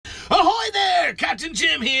there, Captain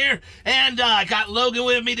Jim here, and I got Logan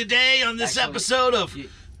with me today on this episode of...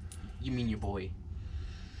 You mean your boy.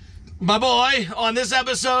 My boy, on this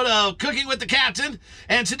episode of Cooking with the Captain,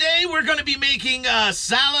 and today we're going to be making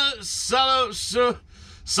Salmagundi.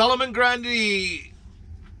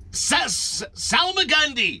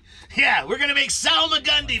 Salmagundi. Yeah, we're going to make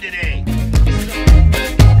Salmagundi today.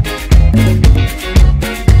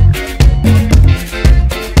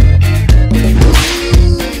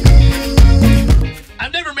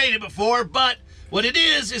 I've never made it before, but what it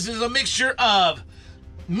is a mixture of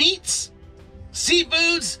meats,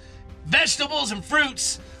 seafoods, vegetables, and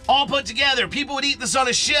fruits all put together. People would eat this on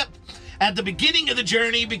a ship at the beginning of the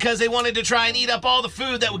journey because they wanted to try and eat up all the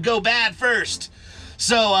food that would go bad first.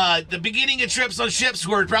 So the beginning of trips on ships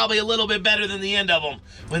were probably a little bit better than the end of them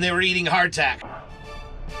when they were eating hardtack.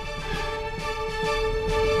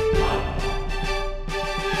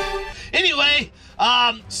 Anyway,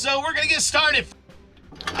 so we're gonna get started.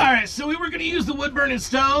 All right, so we were gonna use the wood burning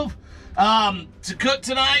stove to cook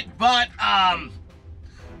tonight, but I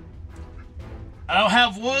don't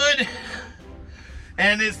have wood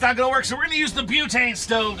and it's not gonna work, so we're gonna use the butane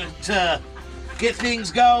stove to get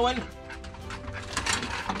things going.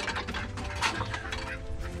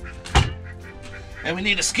 And we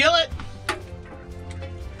need a skillet.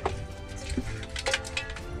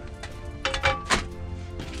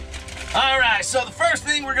 All right, so the first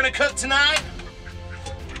thing we're gonna cook tonight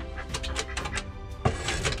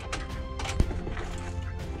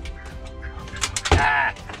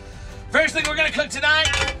first thing we're gonna cook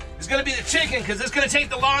tonight is gonna be the chicken, because it's gonna take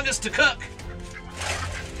the longest to cook.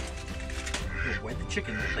 Why'd the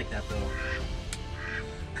chicken look like that though?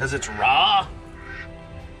 Because it's raw.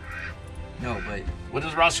 No, but what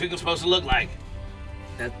is raw chicken supposed to look like?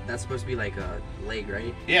 That's supposed to be like a leg,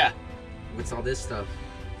 right? Yeah. What's all this stuff?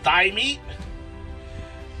 Thigh meat.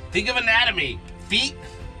 Think of anatomy. Feet,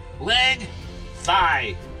 leg,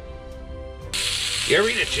 thigh. You ever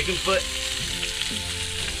eat a chicken foot?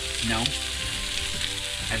 No.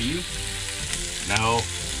 Have you? No.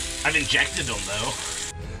 I've injected them though.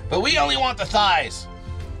 But we only want the thighs.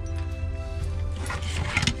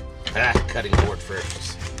 Cutting board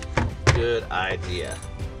first. Good idea.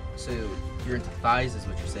 So you're into thighs is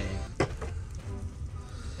what you're saying.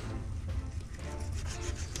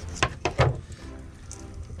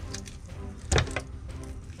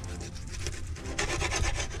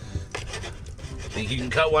 Think you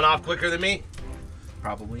can cut one off quicker than me?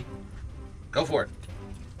 Probably. Go for it.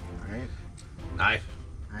 Alright. Knife.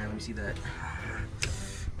 Alright, let me see that.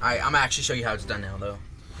 Alright, I'm gonna actually show you how it's done now though.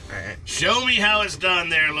 Alright. Show me how it's done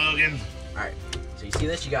there, Logan. Alright. So you see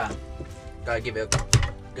this? You gotta give it a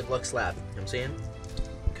good luck slap. You know what I'm saying?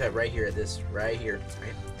 Cut right here at this, right here.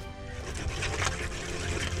 Right?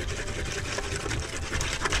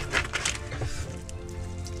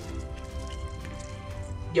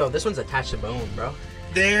 Yo, this one's attached to bone, bro.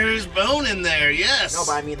 There's bone in there, yes. No,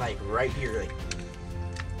 but I mean like right here, like.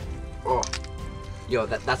 Oh. Yo,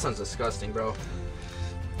 that sounds disgusting, bro.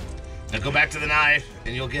 Now go back to the knife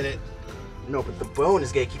and you'll get it. No, but the bone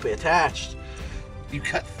is gonna keep it attached. You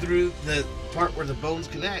cut through the part where the bones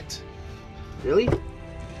connect. Really?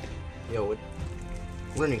 Yo, we're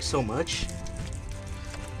learning so much.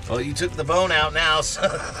 Well, you took the bone out now, so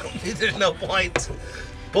there's no point.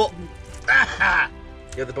 Pull. Ah!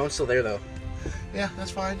 Yo, the bone's still there though. Yeah,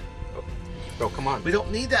 that's fine. Oh. Bro, come on. We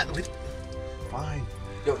don't need that. Fine.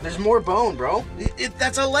 Yo, there's more bone, bro.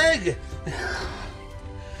 That's a leg.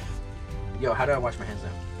 Yo, how do I wash my hands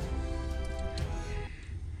now?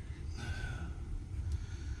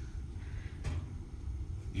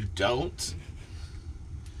 You don't?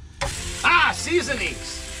 Ah,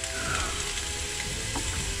 seasonings.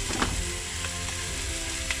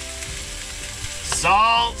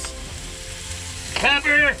 Salt.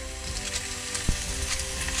 Pepper.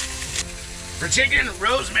 For chicken,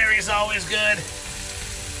 rosemary is always good.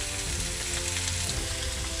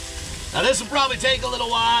 Now this will probably take a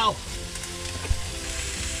little while.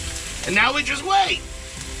 And now we just wait.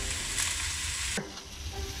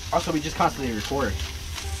 Also, we just constantly record.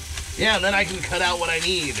 Yeah, and then I can cut out what I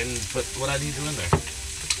need and put what I need to in there.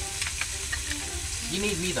 You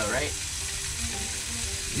need me though, right?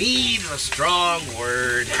 Need a strong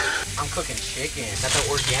word. I'm cooking chicken. That's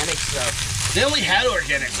the organic stuff. They only had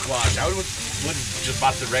organic squash. I would have just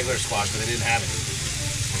bought the regular squash, but they didn't have it.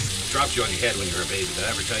 Dropped you on your head when you were a baby. Did I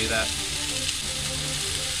ever tell you that?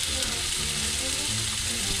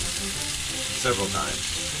 Several times.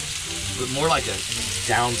 But more like a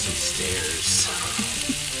down some stairs.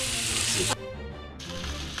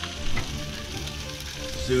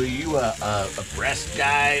 So are you a breast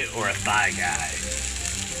guy or a thigh guy?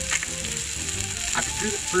 I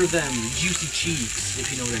prefer them juicy cheeks,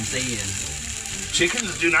 if you know what I'm saying.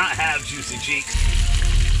 Chickens do not have juicy cheeks.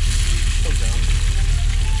 So dumb.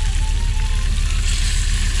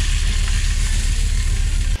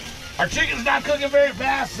 Our chicken's not cooking very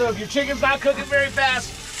fast, so if your chicken's not cooking very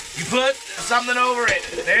fast, you put something over it.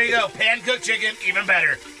 There you go. Pan-cooked chicken, even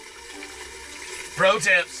better. Pro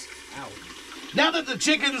tips. Ow. Now that the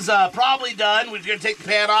chicken's probably done, we're going to take the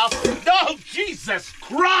pan off. Oh, Jesus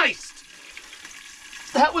Christ!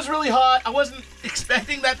 That was really hot. I wasn't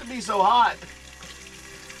expecting that to be so hot.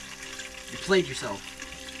 You played yourself.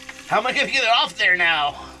 How am I going to get it off there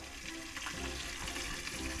now?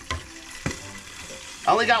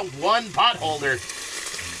 I only got one pot holder.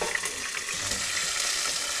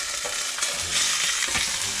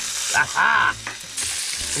 Aha!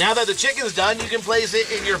 Now that the chicken's done, you can place it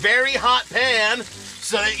in your very hot pan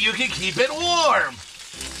so that you can keep it warm.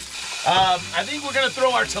 I think we're gonna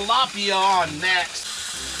throw our tilapia on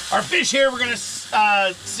next. Our fish here, we're gonna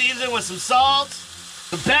season with some salt,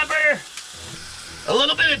 some pepper, a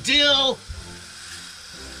little bit of dill.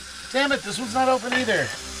 Damn it, this one's not open either.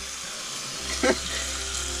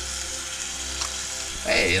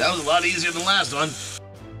 Hey, that was a lot easier than the last one.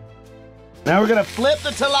 Now we're gonna flip the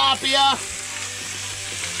tilapia.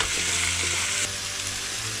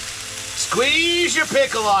 Squeeze your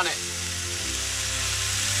pickle on it.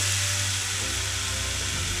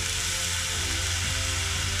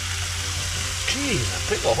 Geez, that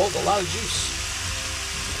pickle holds a lot of juice.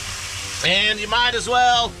 And you might as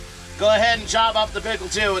well go ahead and chop up the pickle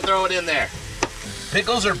too and throw it in there.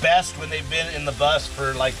 Pickles are best when they've been in the bus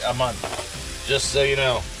for like a month, just so you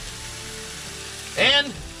know.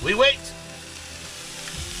 And we wait.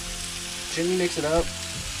 Shouldn't you mix it up?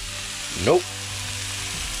 Nope.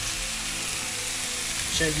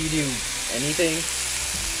 Shouldn't you do anything?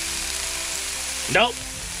 Nope.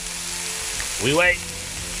 We wait.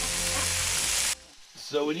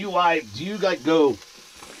 So when you wipe, do you like go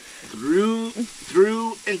through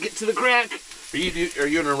and get to the crack, or are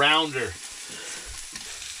you in a rounder?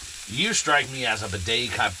 You strike me as a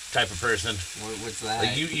bidet type of person. What's that?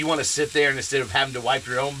 Like you want to sit there and instead of having to wipe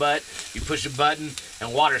your own butt, you push a button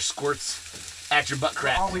and water squirts at your butt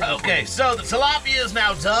crack. Okay, so the tilapia is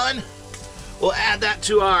now done. We'll add that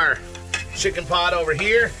to our chicken pot over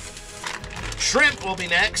here. Shrimp will be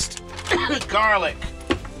next. Garlic.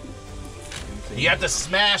 You have to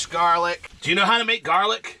smash garlic. Do you know how to make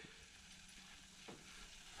garlic?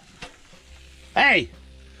 Hey,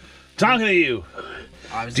 talking to you.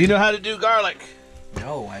 Do you know how to do garlic?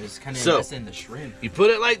 No, I was kind of invested in the shrimp. You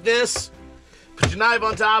put it like this, put your knife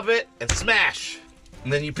on top of it, and smash.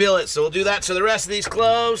 And then you peel it. So we'll do that to the rest of these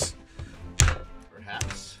cloves.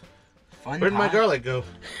 Perhaps. Where'd my garlic go?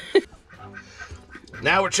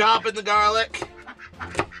 Now we're chopping the garlic.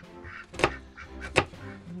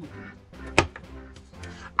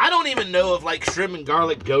 I don't even know if like shrimp and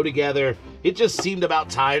garlic go together. It just seemed about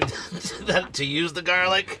time to use the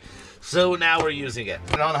garlic. So now we're using it.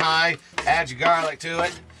 Put it on high, add your garlic to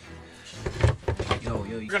it.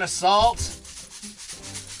 We're gonna salt.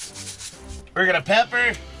 We're gonna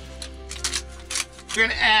pepper. We're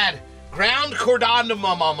gonna add ground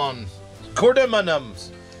cardamom.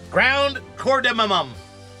 Ground cardamom.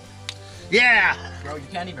 Yeah. Bro, you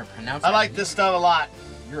can't even pronounce it. I like this stuff a lot.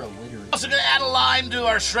 You're illiterate. Also gonna add a lime to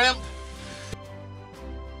our shrimp.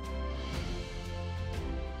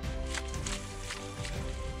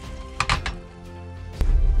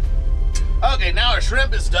 Okay, now our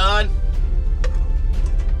shrimp is done.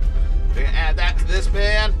 We're gonna add that to this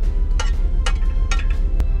pan.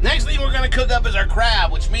 Next thing we're gonna cook up is our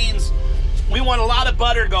crab, which means we want a lot of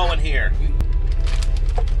butter going here.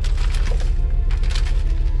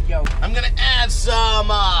 Yo. I'm gonna add some,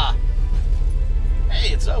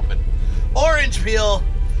 hey, it's open. Orange peel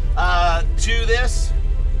to this.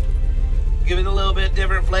 Give it a little bit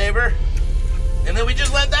different flavor. And then we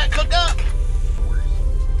just let that cook up.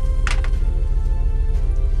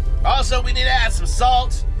 Also, we need to add some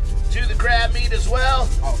salt to the crab meat as well.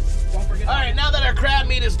 Oh, don't forget. All right, now that our crab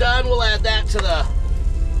meat is done, we'll add that to the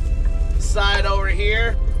side over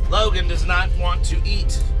here. Logan does not want to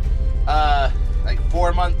eat like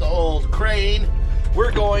 4-month-old crane.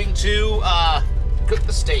 We're going to cook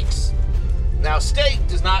the steaks. Now, steak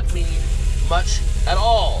does not mean much at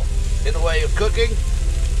all in the way of cooking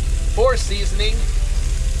or seasoning.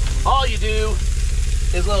 All you do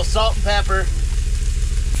is a little salt and pepper.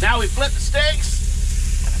 Now we flip the steaks.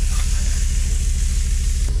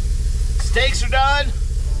 Steaks are done.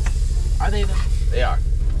 Are they done? They are.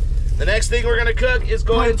 The next thing we're gonna cook is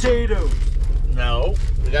going potatoes. No,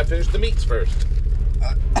 we gotta finish the meats first.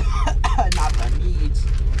 Not the meats.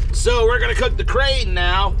 So we're gonna cook the crane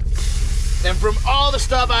now. And from all the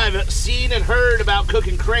stuff I've seen and heard about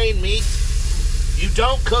cooking crane meat, you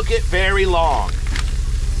don't cook it very long.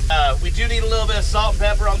 We do need a little bit of salt and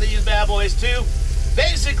pepper on these bad boys too.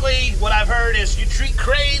 Basically, what I've heard is you treat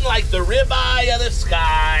crane like the ribeye of the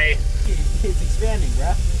sky. It's expanding,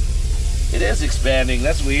 bruh. It is expanding,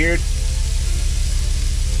 that's weird.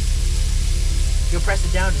 You'll press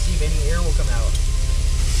it down to see if any air will come out.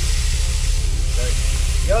 But,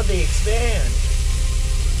 yo, they expand.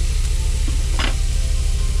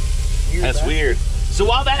 Weird, That's weird. So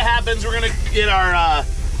while that happens, we're gonna get our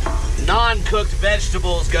non-cooked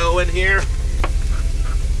vegetables going here.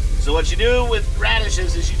 So what you do with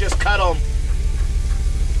radishes is you just cut them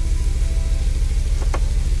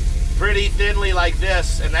pretty thinly like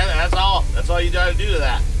this, and that's all. That's all you gotta do to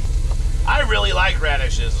that. I really like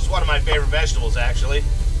radishes. It's one of my favorite vegetables, actually.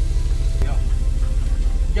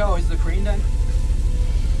 Yo, is the crane done?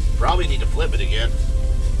 Probably need to flip it again.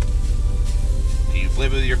 Can you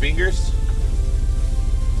flip it with your fingers?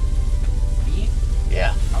 Me?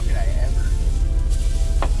 Yeah. How could I ever?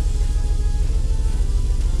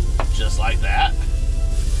 Just like that.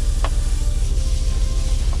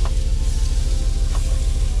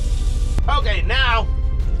 Okay, now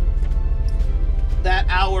that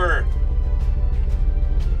our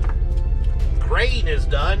crane is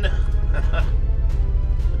done,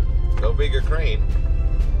 go bigger crane.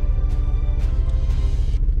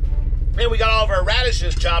 And we got all of our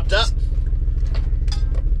radishes chopped up.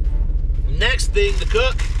 Next thing to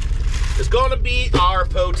cook is going to be our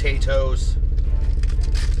potatoes.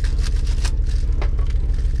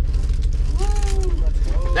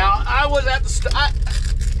 Now I was at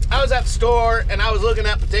the store and I was looking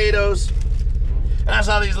at potatoes and I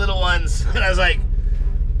saw these little ones and I was like,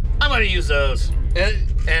 I'm gonna use those.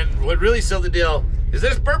 And what really sealed the deal is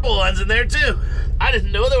there's purple ones in there too. I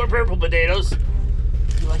didn't know there were purple potatoes.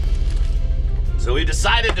 So we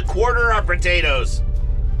decided to quarter our potatoes.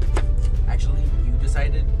 Actually, you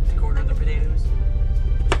decided to quarter the potatoes?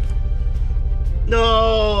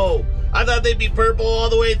 No, I thought they'd be purple all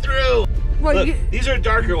the way through. Well, Look, these are a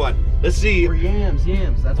darker one. Let's see. Or yams.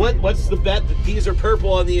 That's What's the bet that these are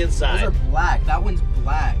purple on the inside? Those are black. That one's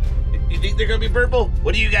black. You think they're gonna be purple?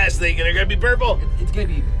 What do you guys think? They're gonna be purple? It's gonna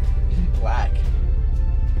be black.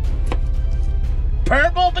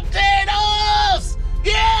 Purple potatoes!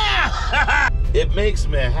 Yeah! It makes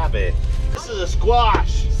me happy. This is a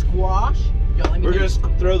squash. Squash? Yo, let me We're gonna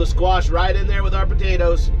throw the squash right in there with our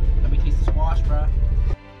potatoes. Let me taste the squash, bro.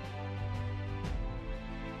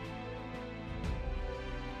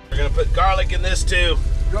 We're gonna put garlic in this too.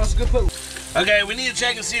 You're also gonna put... Okay, we need to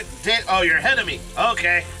check and see if the oh, you're ahead of me.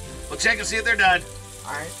 Okay. We'll check and see if they're done.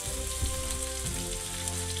 Alright.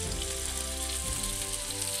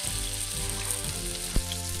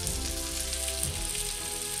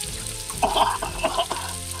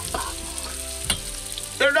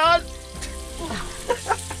 They're done.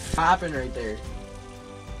 Popping right there.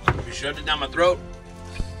 You shoved it down my throat.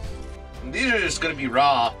 And these are just gonna be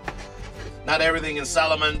raw. Not everything in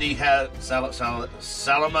Salmagundi has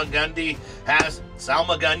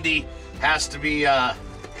Salmagundi has to be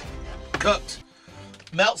cooked.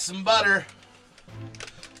 Melt some butter.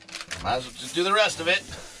 Might as well just do the rest of it,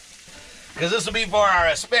 because this will be for our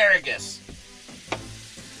asparagus.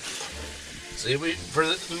 See,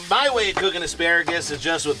 my way of cooking asparagus is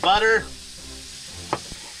just with butter,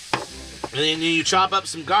 and then you chop up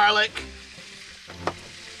some garlic.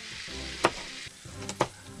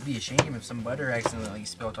 It'd be a shame if some butter accidentally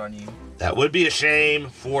spilt on you. That would be a shame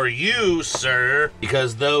for you, sir,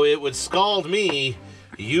 because though it would scald me,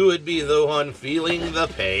 you would be the one feeling the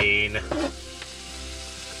pain.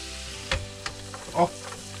 Oh.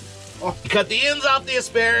 You cut the ends off the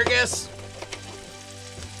asparagus.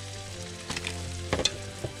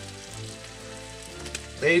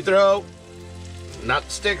 Then you throw, not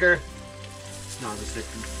the sticker. It's not a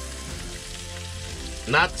sticker.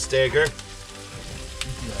 Not the sticker.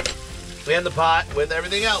 In the pot with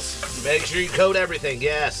everything else. Make sure you coat everything,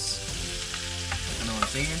 yes. I know what I'm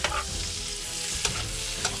saying.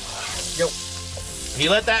 Yo.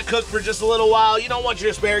 You let that cook for just a little while. You don't want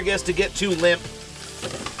your asparagus to get too limp.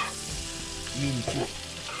 I mean,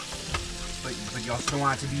 but you also don't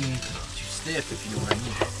want it to be too stiff, if you know what I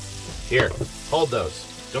mean. Here, hold those.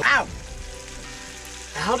 Don't. Ow!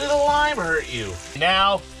 How did a lime hurt you?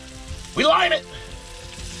 Now, we lime it.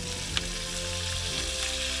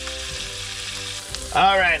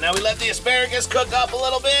 All right, now we let the asparagus cook up a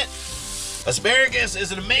little bit. Asparagus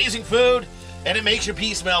is an amazing food, and it makes your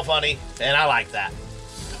pee smell funny, and I like that.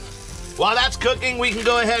 While that's cooking, we can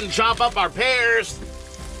go ahead and chop up our pears.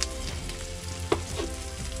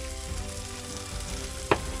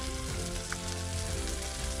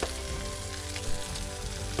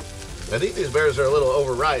 I think these berries are a little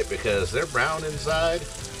overripe because they're brown inside.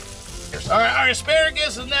 All right, our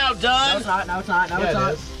asparagus is now done. No, it's not. No, it's not. No,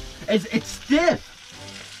 Yeah, it's not. It's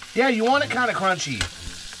stiff. Yeah, you want it kind of crunchy.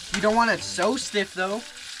 You don't want it so stiff, though.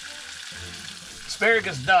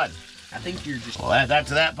 Asparagus done. I think you're just... We'll add that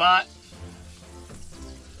to that pot.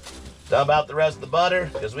 Dump out the rest of the butter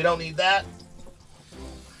because we don't need that.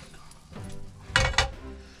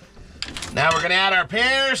 Now we're gonna add our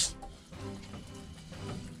pears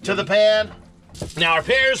to the pan. Now our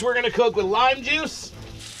pears we're gonna cook with lime juice,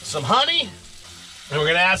 some honey, and we're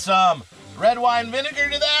gonna add some red wine vinegar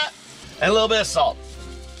to that, and a little bit of salt.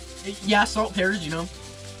 Yeah, salt, pears, you know.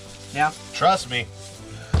 Yeah. Trust me.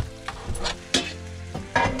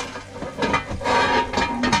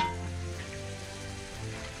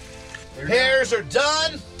 Pears are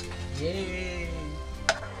done. Yay.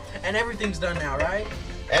 And everything's done now, right?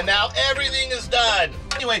 And now everything is done.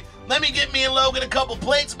 Anyway, let me get me and Logan a couple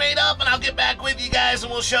plates made up, and I'll get back with you guys,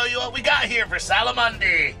 and we'll show you what we got here for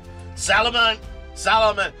Salmagundi. Salmagundi.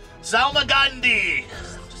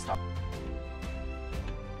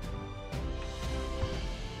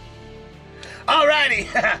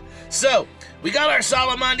 Alrighty, so we got our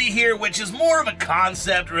Salmagundi here, which is more of a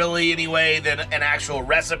concept, really, anyway, than an actual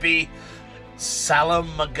recipe.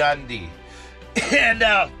 Salmagundi. And,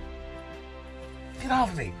 get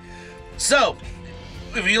off of me. So,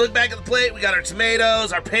 if you look back at the plate, we got our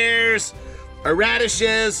tomatoes, our pears, our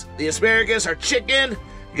radishes, the asparagus, our chicken,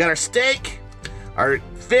 we got our steak, our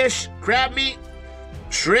fish, crab meat,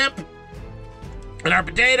 shrimp, and our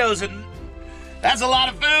potatoes, and that's a lot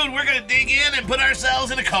of food. We're gonna dig in and put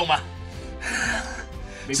ourselves in a coma.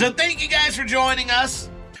 So thank you guys for joining us.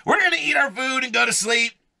 We're gonna eat our food and go to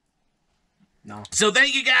sleep. No. So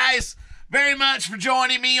thank you guys very much for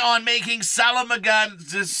joining me on making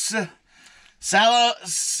Salmagundi.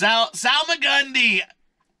 Salmagundi.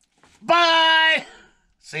 Bye.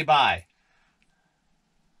 Say bye.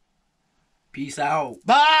 Peace out.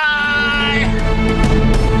 Bye.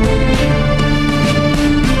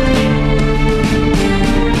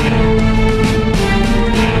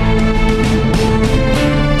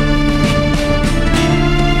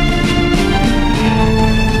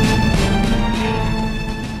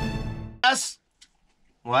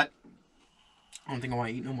 What? I don't think I want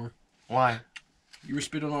to eat no more. Why? You were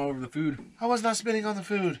spitting all over the food. I was not spitting on the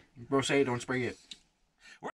food. Bro, say it, don't spray it.